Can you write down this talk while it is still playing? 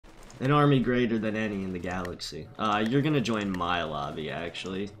An army greater than any in the galaxy. You're gonna join my lobby,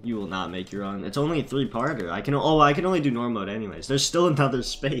 actually. You will not make your own. It's only a 3-parter. I can only do normal mode anyways. There's still another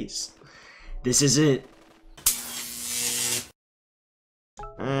space. This is it.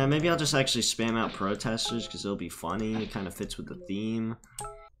 Maybe I'll just actually spam out protesters, because it'll be funny. It kind of fits with the theme.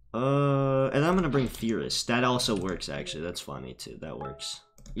 And I'm gonna bring theorists. That also works, actually. That's funny, too. That works.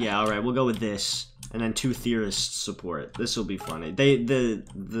 Yeah, alright, we'll go with this. And then 2 theorists support. This will be funny.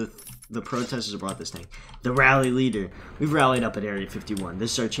 The protesters brought this thing. The rally leader. We've rallied up at Area 51.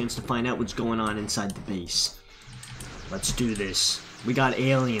 This is our chance to find out what's going on inside the base. Let's do this. We got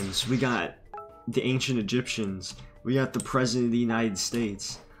aliens. We got the ancient Egyptians. We got the President of the United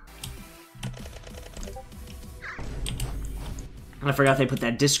States. I forgot they put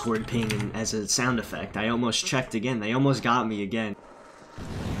that Discord ping in as a sound effect. I almost checked again. They almost got me again.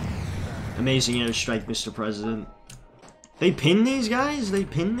 Amazing airstrike, Mr. President. They pin these guys? They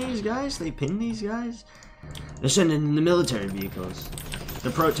pin these guys? They pin these guys? They're sending in the military vehicles. The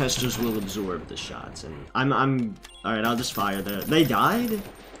protesters will absorb the shots, and alright, I'll just fire there. They died?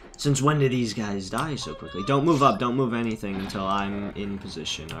 Since when did these guys die so quickly? Don't move up, don't move anything until I'm in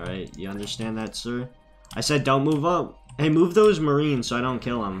position, alright? You understand that, sir? I said don't move up. Hey, move those Marines so I don't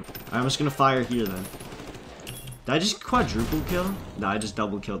kill them. Alright, I'm just gonna fire here then. Did I just quadruple kill? No, I just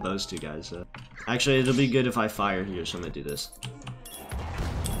double killed those 2 guys. Actually, it'll be good if I fire here, so I'm gonna do this.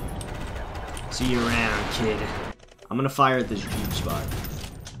 See you around, kid. I'm gonna fire at this Jeep spot.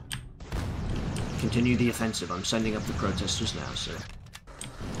 Continue the offensive. I'm sending up the protesters now, sir.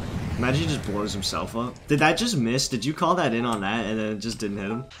 Imagine he just blows himself up. Did that just miss? Did you call that in on that and then it just didn't hit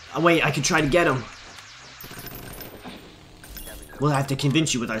him? Oh wait, I could try to get him. We'll have to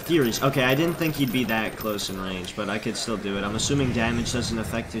convince you with our theories. Okay, I didn't think he'd be that close in range, but I could still do it. I'm assuming damage doesn't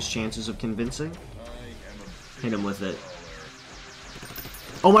affect his chances of convincing. Hit him with it.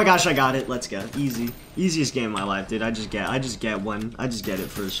 Oh my gosh, I got it. Let's go. Easy. Easiest game of my life, dude. I just get it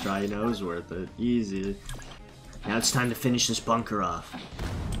first try, you know, it was worth it. Easy. Now it's time to finish this bunker off.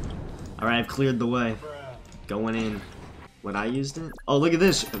 Alright, I've cleared the way. Going in. When I used it? Oh, look at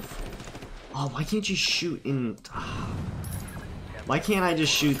this. Oh, why can't you shoot in... Why can't I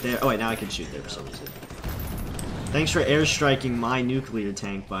just shoot there? Oh wait, now I can shoot there for some reason. Thanks for airstriking my nuclear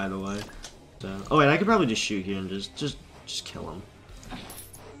tank, by the way. So, oh wait, I could probably just shoot here and just kill him.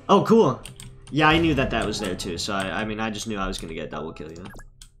 Oh, cool. Yeah, I knew that was there too. So I mean, I just knew I was gonna get double kill, you know.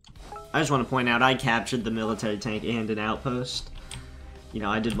 I just want to point out I captured the military tank and an outpost. You know,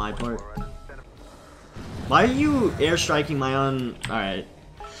 I did my part. Why are you airstriking my own? All right.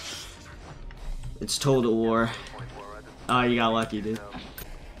 It's total war. Oh, you got lucky, dude.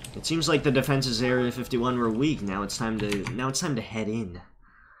 It seems like the defenses Area 51 were weak. Now it's time to head in.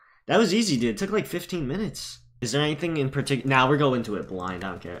 That was easy, dude. It took like 15 minutes. Is there anything in particular? Now we're going into it blind.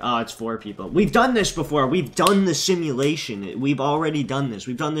 I don't care. Oh, it's 4 people. We've done this before. We've done the simulation. We've already done this.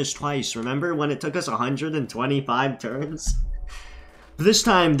 We've done this twice. Remember when it took us 125 turns? This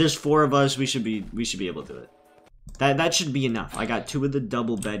time, there's 4 of us. We should be able to do it. That should be enough. I got 2 of the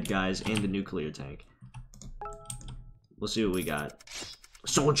double bed guys and the nuclear tank. We'll see what we got.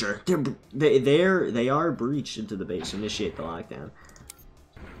 Soldier. They are breached into the base. Initiate the lockdown.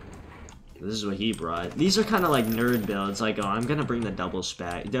 This is what he brought. These are kind of like nerd builds. Like, oh, I'm gonna bring the double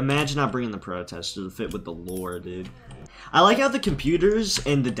spec. Imagine not bringing the protester to fit with the lore, dude. I like how the computers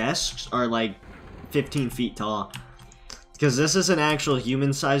and the desks are like 15 feet tall. Because this is an actual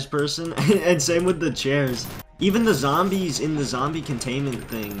human-sized person. And same with the chairs. Even the zombies in the zombie containment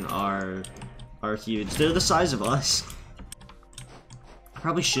thing are huge. They're the size of us. I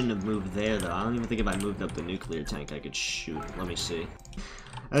probably shouldn't have moved there, though. I don't even think if I moved up the nuclear tank I could shoot. Let me see.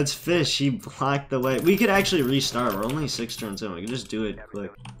 That's Fish. He blocked the way. We could actually restart. We're only 6 turns in. We can just do it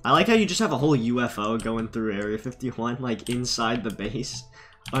quick. I like how you just have a whole UFO going through Area 51, like inside the base,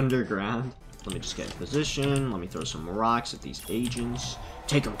 underground. Let me just get in position. Let me throw some rocks at these agents.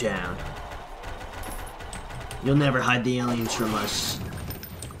 Take them down. You'll never hide the aliens from us.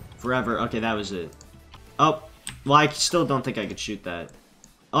 Forever. Okay, that was it. Oh, well, I still don't think I could shoot that.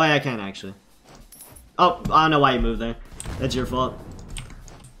 Oh, yeah, I can, actually. Oh, I don't know why you moved there. That's your fault.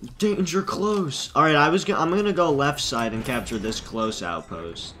 Danger close. Alright, I'm gonna go left side and capture this close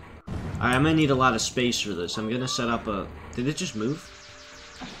outpost. Alright, I'm gonna need a lot of space for this. I'm gonna set up a... Did it just move?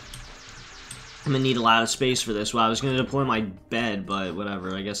 I'm gonna need a lot of space for this. Well, I was gonna deploy my bed, but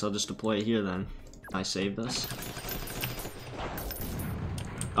whatever. I guess I'll just deploy it here then. I saved us.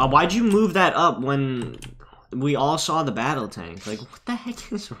 Oh, why'd you move that up when we all saw the battle tank? Like, what the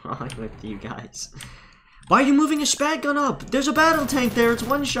heck is wrong with you guys? Why are you moving a spat gun up? There's a battle tank there. It's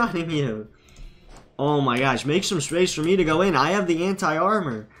one-shotting you. Oh my gosh. Make some space for me to go in. I have the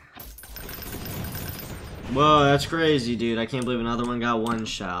anti-armor. Whoa, that's crazy, dude. I can't believe another one got one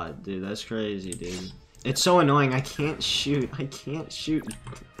shot. Dude, that's crazy, dude. It's so annoying. I can't shoot. I can't shoot.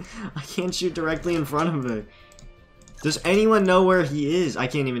 I can't shoot directly in front of it. Does anyone know where he is? I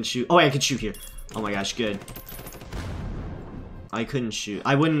can't even shoot. Oh, wait, I could shoot here. Oh my gosh, good. I couldn't shoot.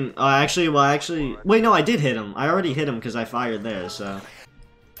 I wouldn't. Actually, wait, no, I did hit him. I already hit him because I fired there, so.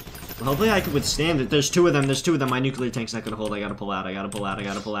 Well, hopefully I can withstand it. There's two of them. There's two of them. My nuclear tank's not gonna hold. I gotta pull out. I gotta pull out. I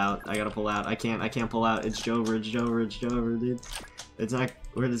gotta pull out. I gotta pull out. I can't pull out. It's Jover. It's Jover. It's Jover, dude.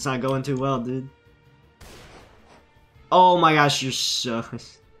 It's not going too well, dude. Oh my gosh, you're so...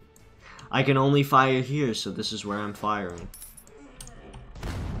 I can only fire here, so this is where I'm firing.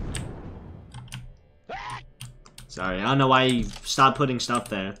 Sorry, I don't know why you stopped putting stuff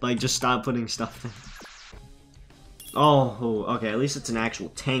there. Like, just stop putting stuff there. Oh, okay, at least it's an actual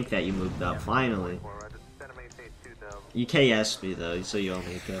tank that you moved up, finally. You KS'd me, though, so you owe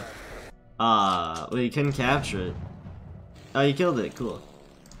me a kill. Well, you couldn't capture it. Oh, you killed it, cool.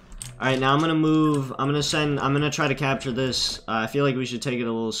 Alright, now I'm gonna move, I'm gonna try to capture this. I feel like we should take it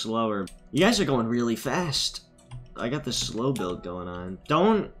a little slower. You guys are going really fast. I got this slow build going on.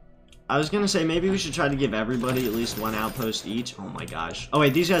 I was gonna say, maybe we should try to give everybody at least one outpost each. Oh my gosh. Oh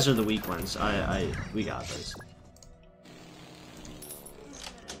wait, these guys are the weak ones. We got this.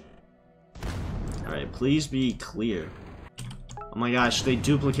 Alright, please be clear. Oh my gosh, they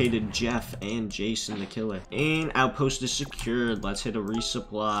duplicated Jeff and Jason the killer. And outpost is secured. Let's hit a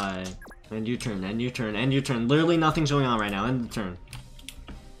resupply. End your turn, end your turn, end your turn. Literally nothing's going on right now. End the turn.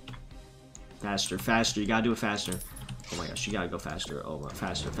 Faster, faster. You gotta do it faster. Oh my gosh, you gotta go faster. Oh,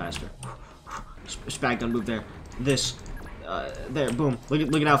 faster, faster. Spag gun, move there. This. There, boom.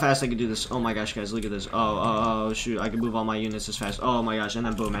 Look at how fast I can do this. Oh my gosh, guys, look at this. Oh, shoot. I can move all my units this fast. Oh my gosh, and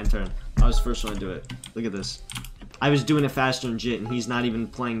then boom, end turn. I was the first one to do it. Look at this. I was doing it faster than Jit, and he's not even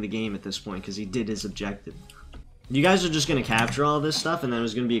playing the game at this point because he did his objective. You guys are just going to capture all this stuff, and then it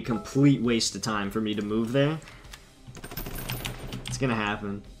was going to be a complete waste of time for me to move there. It's going to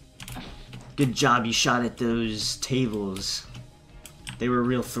happen. Good job, you shot at those tables. They were a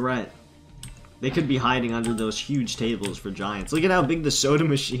real threat. They could be hiding under those huge tables for giants. Look at how big the soda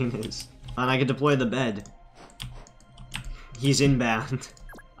machine is. And I could deploy the bed. He's inbound.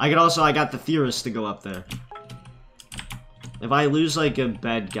 I got the theorist to go up there. If I lose, like, a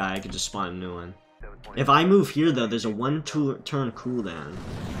bed guy, I could just spawn a new one. If I move here, though, there's a one-turn cooldown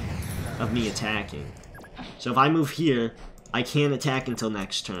of me attacking. So if I move here, I can't attack until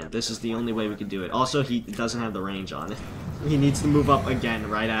next turn. This is the only way we could do it. Also, he doesn't have the range on it. He needs to move up again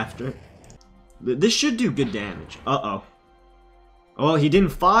right after. This should do good damage. Uh-oh. Oh, he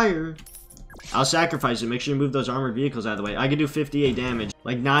didn't fire. I'll sacrifice it. Make sure you move those armored vehicles out of the way. I can do 58 damage.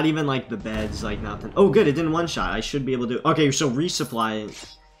 Like, not even, like, the beds, like, nothing. Oh, good, it didn't one-shot. I should be able to... Okay, so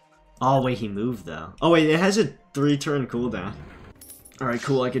resupply... Oh, wait, he moved, though. Oh, wait, it has a 3-turn cooldown. Alright,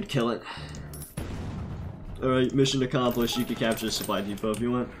 cool, I could kill it. Alright, mission accomplished. You can capture the supply depot if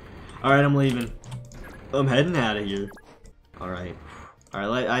you want. Alright, I'm leaving. I'm heading out of here. Alright.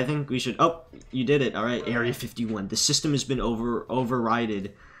 Alright, I think we should... Oh, you did it. Alright, Area 51. The system has been overridden.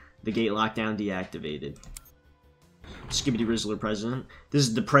 The gate lockdown deactivated. Skibbity Rizzler President. This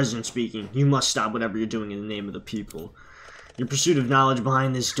is the President speaking. You must stop whatever you're doing in the name of the people. Your pursuit of knowledge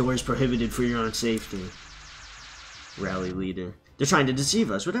behind this door is prohibited for your own safety. Rally Leader. They're trying to deceive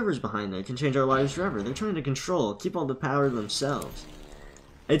us. Whatever's behind there can change our lives forever. They're trying to control, keep all the power to themselves.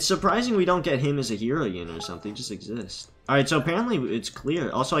 It's surprising we don't get him as a hero unit or something. He just exists. Alright, so apparently it's clear.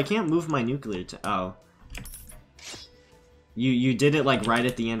 Also, I can't move my nuclear to... Oh. You did it, like, right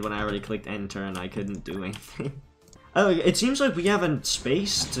at the end when I already clicked enter and I couldn't do anything. Oh, it seems like we have a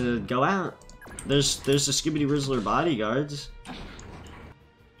space to go out. There's the Skibbity Rizzler bodyguards.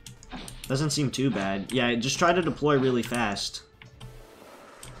 Doesn't seem too bad. Yeah, just try to deploy really fast.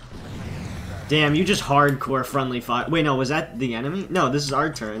 Damn, you just hardcore friendly fire. Wait, no, was that the enemy? No, this is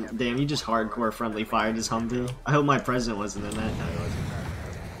our turn. Damn, you just hardcore friendly fired his Humvee. I hope my president wasn't in that. No, it wasn't.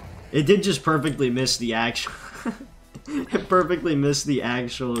 It did just perfectly miss the actual... It perfectly missed the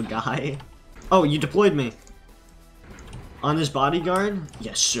actual guy. Oh, you deployed me. On this bodyguard?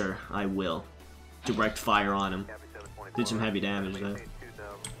 Yes, sir, I will. Direct fire on him. Did some heavy damage, though.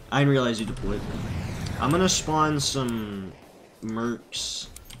 I didn't realize you deployed me. I'm gonna spawn some mercs.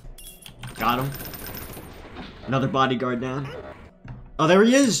 Got him. Another bodyguard down. Oh, there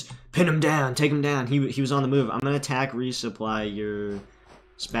he is! Pin him down, take him down. He was on the move. I'm gonna attack resupply your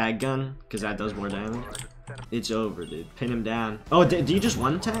spag gun, because that does more damage. It's over, dude. Pin him down. Oh, did you just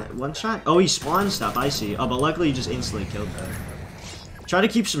one shot? Oh, he spawned stuff, I see. Oh, but luckily he just instantly killed that. Try to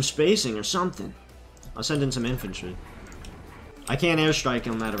keep some spacing or something. I'll send in some infantry. I can't airstrike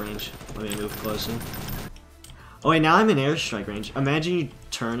him out of range. Let me move closer. Oh wait, now I'm in airstrike range. Imagine you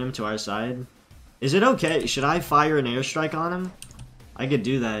turn him to our side. Is it okay? Should I fire an airstrike on him? I could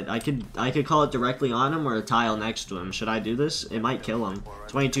do that. I could call it directly on him or a tile next to him. Should I do this? It might kill him.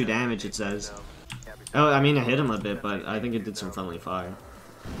 22 damage, it says. Oh, I mean, it hit him a bit, but I think it did some friendly fire.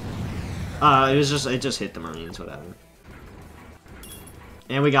 It just hit the Marines, whatever.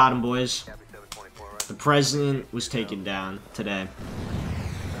 And we got him, boys. The president was taken down today.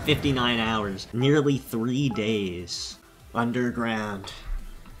 59 hours. Nearly 3 days. Underground.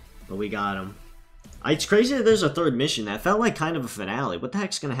 But we got him. It's crazy that there's a third mission. That felt like kind of a finale. What the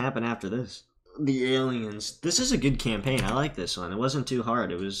heck's gonna happen after this? The aliens. This is a good campaign. I like this one. It wasn't too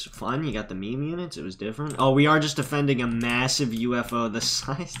hard. It was fun. You got the meme units. It was different. Oh, we are just defending a massive UFO. The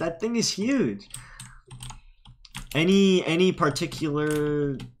size... That thing is huge. Any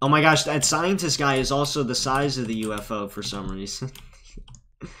particular... Oh my gosh, that scientist guy is also the size of the UFO for some reason.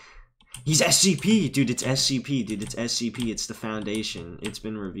 He's SCP! Dude, it's SCP. Dude, it's SCP. It's the Foundation. It's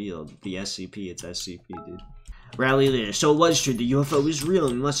been revealed. The SCP. It's SCP, dude. Rally leader. So it was true. The UFO is real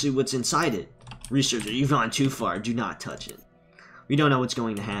and let's see what's inside it. Researcher, you've gone too far. Do not touch it. We don't know what's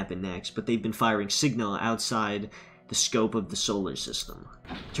going to happen next, but they've been firing signal outside the scope of the solar system.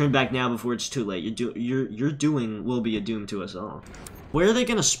 Turn back now before it's too late. Your doing will be a doom to us all. Where are they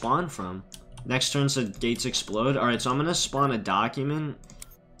gonna spawn from? Next turn said gates explode. Alright, so I'm gonna spawn a document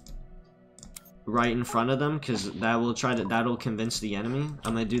right in front of them, because that'll convince the enemy.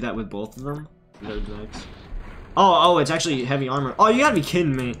 I'm gonna do that with both of them. Oh, it's actually heavy armor. Oh, you gotta be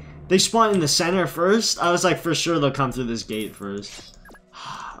kidding me. They spawn in the center first? I was like, for sure they'll come through this gate first.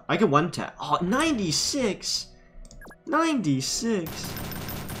 I could one tap. Oh, 96! 96!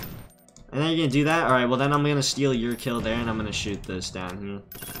 And then you're gonna do that? Alright, well then I'm gonna steal your kill there and I'm gonna shoot this down here.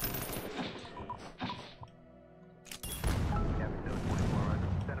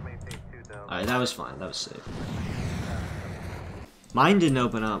 Alright, that was fine. That was safe. Mine didn't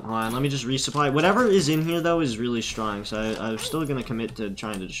open up. Hold on, let me just resupply. Whatever is in here, though, is really strong, so I'm still gonna commit to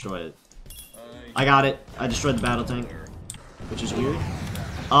trying to destroy it. I got it. I destroyed the battle tank, which is weird.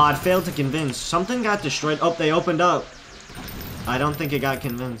 Oh, it failed to convince. Something got destroyed. Oh, they opened up. I don't think it got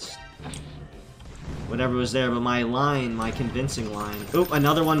convinced. Whatever was there, but my convincing line. Oop,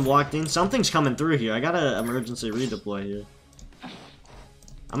 another one walked in. Something's coming through here. I gotta emergency redeploy here.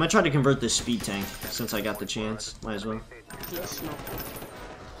 I'm gonna try to convert this speed tank, since I got the chance. Might as well.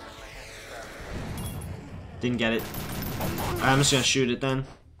 Didn't get it. Alright, I'm just gonna shoot it then.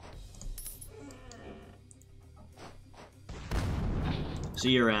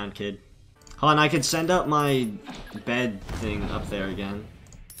 See you around, kid. Hold on, I could send up my bed thing up there again.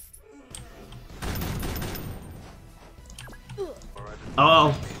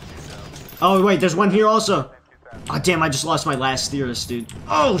 Oh. Oh, wait, there's one here also. Oh, damn, I just lost my last theorist, dude.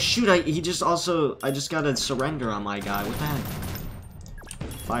 Oh, shoot, I just got a surrender on my guy. What the heck?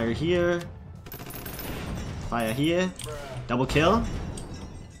 Fire here. Fire here. Double kill.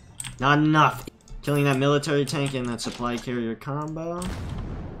 Not enough. Killing that military tank and that supply carrier combo. I'm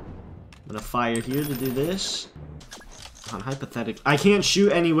gonna fire here to do this. On hypothetical. I can't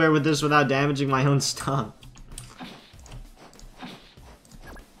shoot anywhere with this without damaging my own stuff.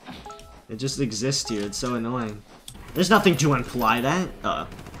 It just exists here. It's so annoying. There's nothing to imply that.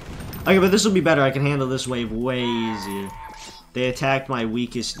 Okay, but this will be better. I can handle this wave way easier. They attacked my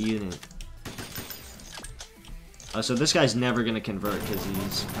weakest unit. So this guy's never gonna convert because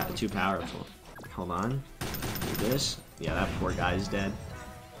he's too powerful. Hold on. Do this. Yeah, that poor guy's dead.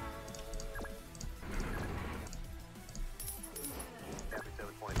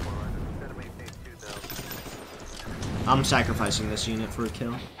 I'm sacrificing this unit for a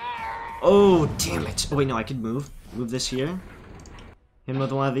kill. Oh, damn it. Oh, wait, no, I could move. Move this here. Hit him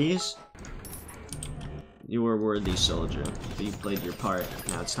with one of these. You were a worthy soldier. You played your part.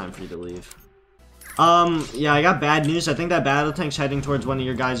 Now it's time for you to leave. Yeah, I got bad news. I think that battle tank's heading towards one of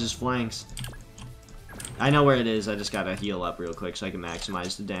your guys' flanks. I know where it is. I just gotta heal up real quick so I can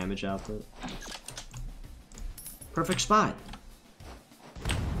maximize the damage output. Perfect spot.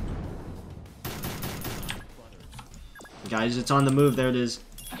 Guys, it's on the move. There it is.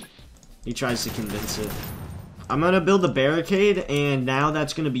 He tries to convince it. I'm gonna build a barricade, and now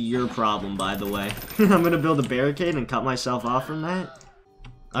that's gonna be your problem, by the way. I'm gonna build a barricade and cut myself off from that.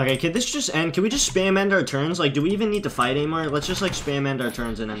 Okay, can this just end? Can we just spam end our turns? Like, do we even need to fight anymore? Let's just, like, spam end our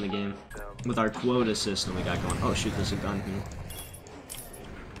turns and end the game. With our quota system we got going. Oh, shoot, there's a gun here.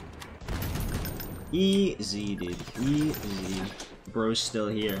 Easy, dude. Easy. Bro's still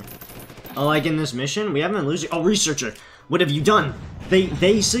here. Oh, like in this mission? We haven't been losing. Oh, researcher! What have you done?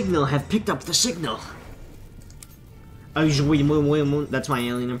 They signal have picked up the signal. That's my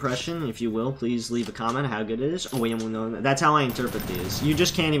alien impression. If you will, please leave a comment how good it is. That's how I interpret these. You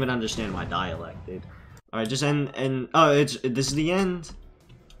just can't even understand my dialect, dude. Alright, just end, and... Oh, this is the end.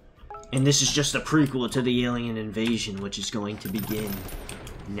 And this is just a prequel to the alien invasion, which is going to begin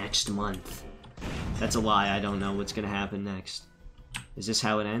next month. That's a lie, I don't know what's gonna happen next. Is this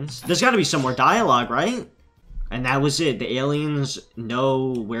how it ends? There's gotta be some more dialogue, right? And that was it. The aliens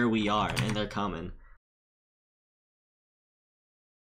know where we are, and they're coming.